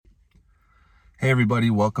Hey everybody,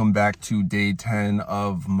 welcome back to day 10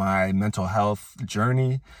 of my mental health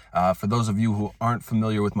journey. For those of you who aren't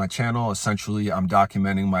familiar with my channel, essentially I'm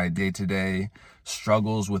documenting my day-to-day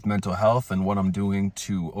struggles with mental health and what I'm doing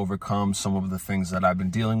to overcome some of the things that I've been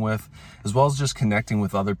dealing with, as well as just connecting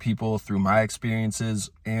with other people through my experiences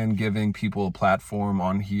and giving people a platform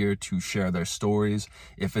on here to share their stories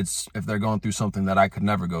if they're going through something that I could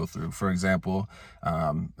never go through. For example,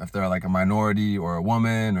 if they're like a minority or a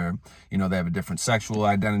woman, or they have a different sexual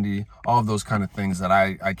identity, all of those kind of things that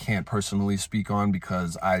I can't personally speak on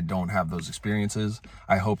because I don't have those experiences.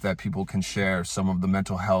 I hope that people can share some of the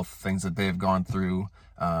mental health things that they've gone through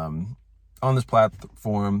on this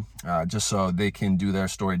platform, just so they can do their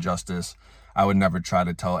story justice. I would never try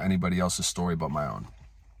to tell anybody else's story but my own.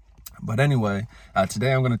 But anyway,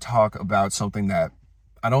 today I'm going to talk about something that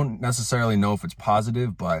I don't necessarily know if it's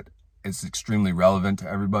positive, but it's extremely relevant to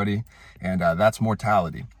everybody, and that's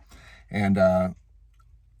mortality. And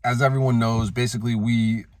as everyone knows, basically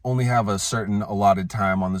we only have a certain allotted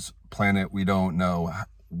time on this planet. We don't know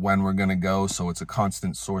when we're going to go, so it's a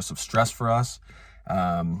constant source of stress for us.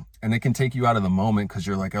 And it can take you out of the moment because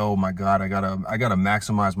you're like, oh my God, I gotta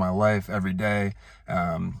maximize my life every day.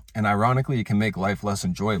 And ironically, it can make life less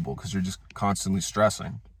enjoyable because you're just constantly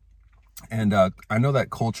stressing. And I know that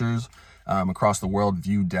cultures across the world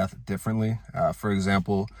view death differently. For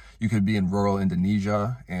example, you could be in rural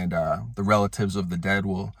Indonesia and the relatives of the dead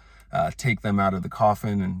will take them out of the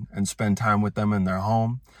coffin and spend time with them in their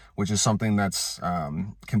home, which is something that's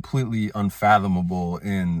completely unfathomable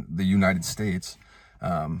in the United States,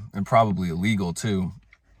 and probably illegal too.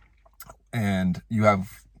 And you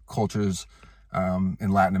have cultures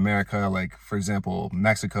in Latin America, like for example,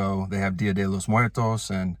 Mexico, they have Dia de los Muertos,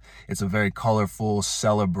 and it's a very colorful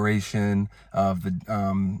celebration of the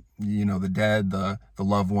the dead, the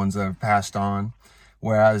loved ones that have passed on.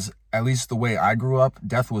 Whereas, at least the way I grew up,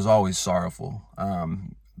 death was always sorrowful.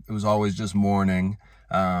 It was always just mourning.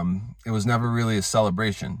 It was never really a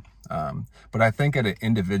celebration. But I think at an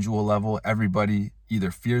individual level, everybody either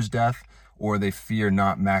fears death or they fear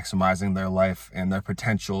not maximizing their life and their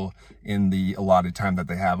potential in the allotted time that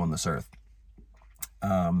they have on this earth.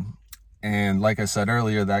 And like I said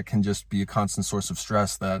earlier, that can just be a constant source of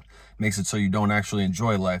stress that makes it so you don't actually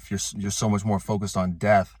enjoy life. You're so much more focused on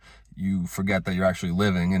death, you forget that you're actually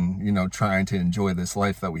living and, trying to enjoy this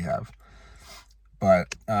life that we have.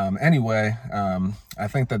 But anyway, I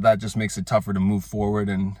think that just makes it tougher to move forward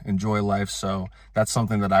and enjoy life. So that's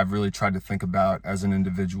something that I've really tried to think about as an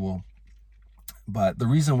individual. But the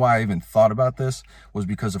reason why I even thought about this was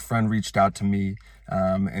because a friend reached out to me,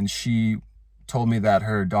 and she told me that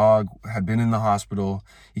her dog had been in the hospital.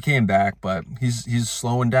 He came back, but he's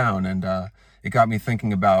slowing down, and it got me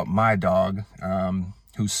thinking about my dog,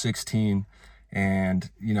 who's 16, and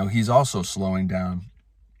he's also slowing down.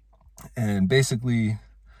 And basically,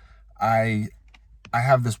 I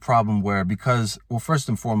have this problem where, because, well, first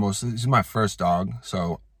and foremost, this is my first dog,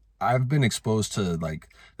 so I've been exposed to like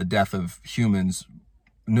the death of humans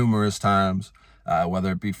numerous times,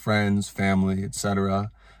 whether it be friends, family,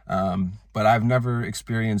 etc. But I've never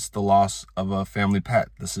experienced the loss of a family pet.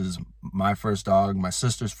 This is my first dog, my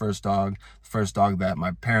sister's first dog, the first dog that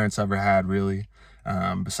my parents ever had, really,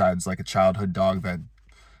 besides like a childhood dog that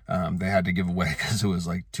they had to give away because it was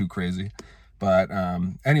like too crazy. But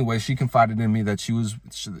anyway, she confided in me that she was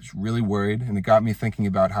really worried, and it got me thinking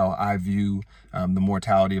about how I view the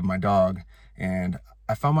mortality of my dog. And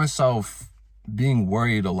I found myself being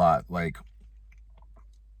worried a lot. Like,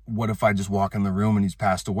 what if I just walk in the room and he's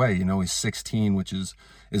passed away? He's 16, which is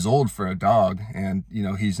old for a dog, and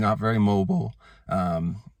he's not very mobile.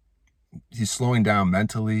 He's slowing down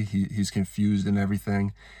mentally. He's confused and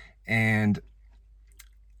everything. And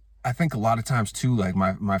I think a lot of times too, like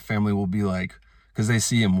my family will be like, because they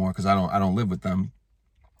see him more, because I don't live with them,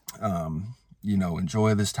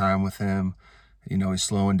 enjoy this time with him, he's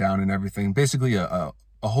slowing down and everything. Basically a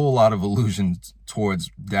whole lot of illusions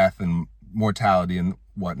towards death and mortality and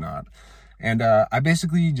whatnot. And I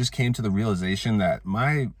basically just came to the realization that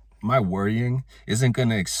my worrying isn't going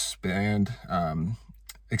to extend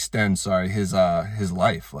his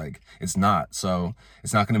life. Like, it's not. So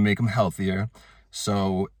it's not going to make him healthier.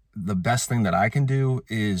 So the best thing that I can do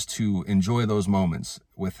is to enjoy those moments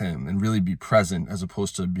with him and really be present, as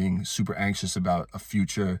opposed to being super anxious about a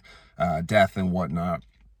future death and whatnot,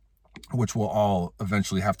 which we'll all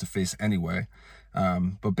eventually have to face anyway.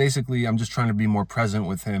 But basically, I'm just trying to be more present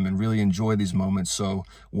with him and really enjoy these moments. So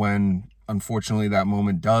when, unfortunately, that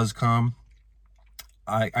moment does come,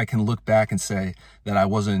 I can look back and say that I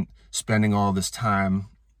wasn't spending all this time,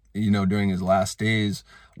 during his last days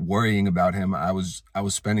worrying about him. I was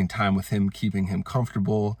spending time with him, keeping him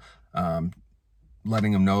comfortable,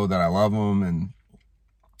 letting him know that I love him, and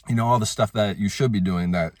all the stuff that you should be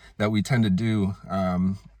doing that we tend to do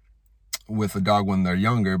with a dog when they're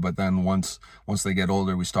younger. But then once they get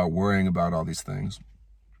older, we start worrying about all these things.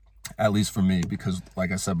 At least for me, because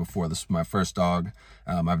like I said before, this is my first dog.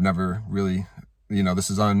 I've never really, this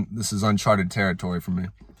is uncharted territory for me.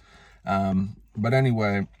 But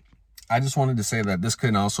anyway, I just wanted to say that this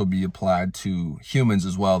can also be applied to humans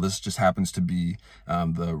as well. This just happens to be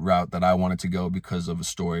the route that I wanted to go because of a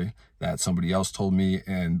story that somebody else told me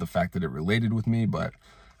and the fact that it related with me. But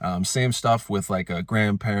same stuff with like a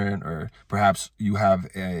grandparent, or perhaps you have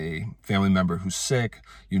a family member who's sick,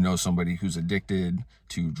 somebody who's addicted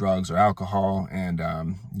to drugs or alcohol, and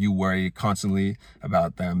you worry constantly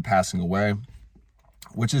about them passing away,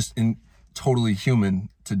 which is totally human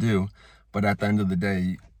to do. But at the end of the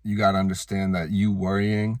day, you got to understand that you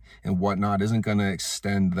worrying and whatnot isn't going to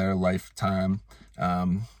extend their lifetime.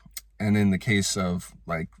 And in the case of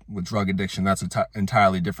like with drug addiction, that's an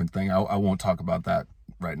entirely different thing. I won't talk about that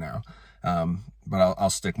right now. But I'll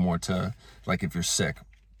stick more to like if you're sick.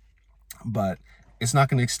 But it's not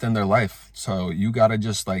going to extend their life. So you got to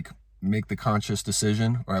just like make the conscious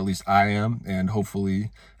decision, or at least I am. And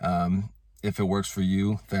hopefully, if it works for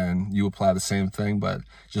you, then you apply the same thing. But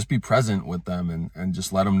just be present with them and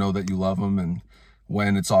just let them know that you love them. And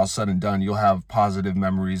when it's all said and done, you'll have positive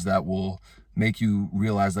memories that will make you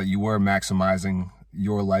realize that you were maximizing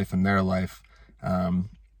your life and their life.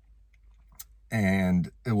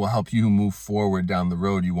 And it will help you move forward down the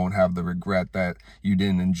road. You won't have the regret that you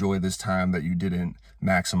didn't enjoy this time, that you didn't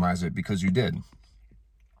maximize it, because you did.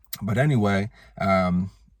 But anyway, the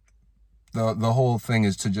whole thing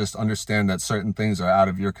is to just understand that certain things are out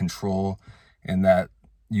of your control, and that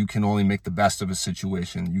you can only make the best of a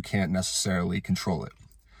situation. You can't necessarily control it.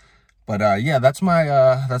 But yeah, that's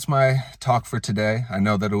my talk for today. I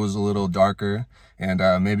know that it was a little darker and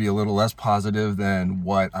maybe a little less positive than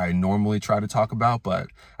what I normally try to talk about, but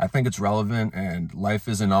I think it's relevant, and life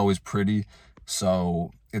isn't always pretty.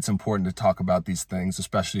 So it's important to talk about these things,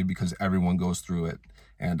 especially because everyone goes through it.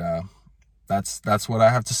 And that's what I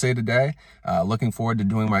have to say today. Looking forward to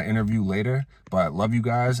doing my interview later, but love you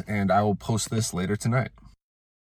guys, and I will post this later tonight.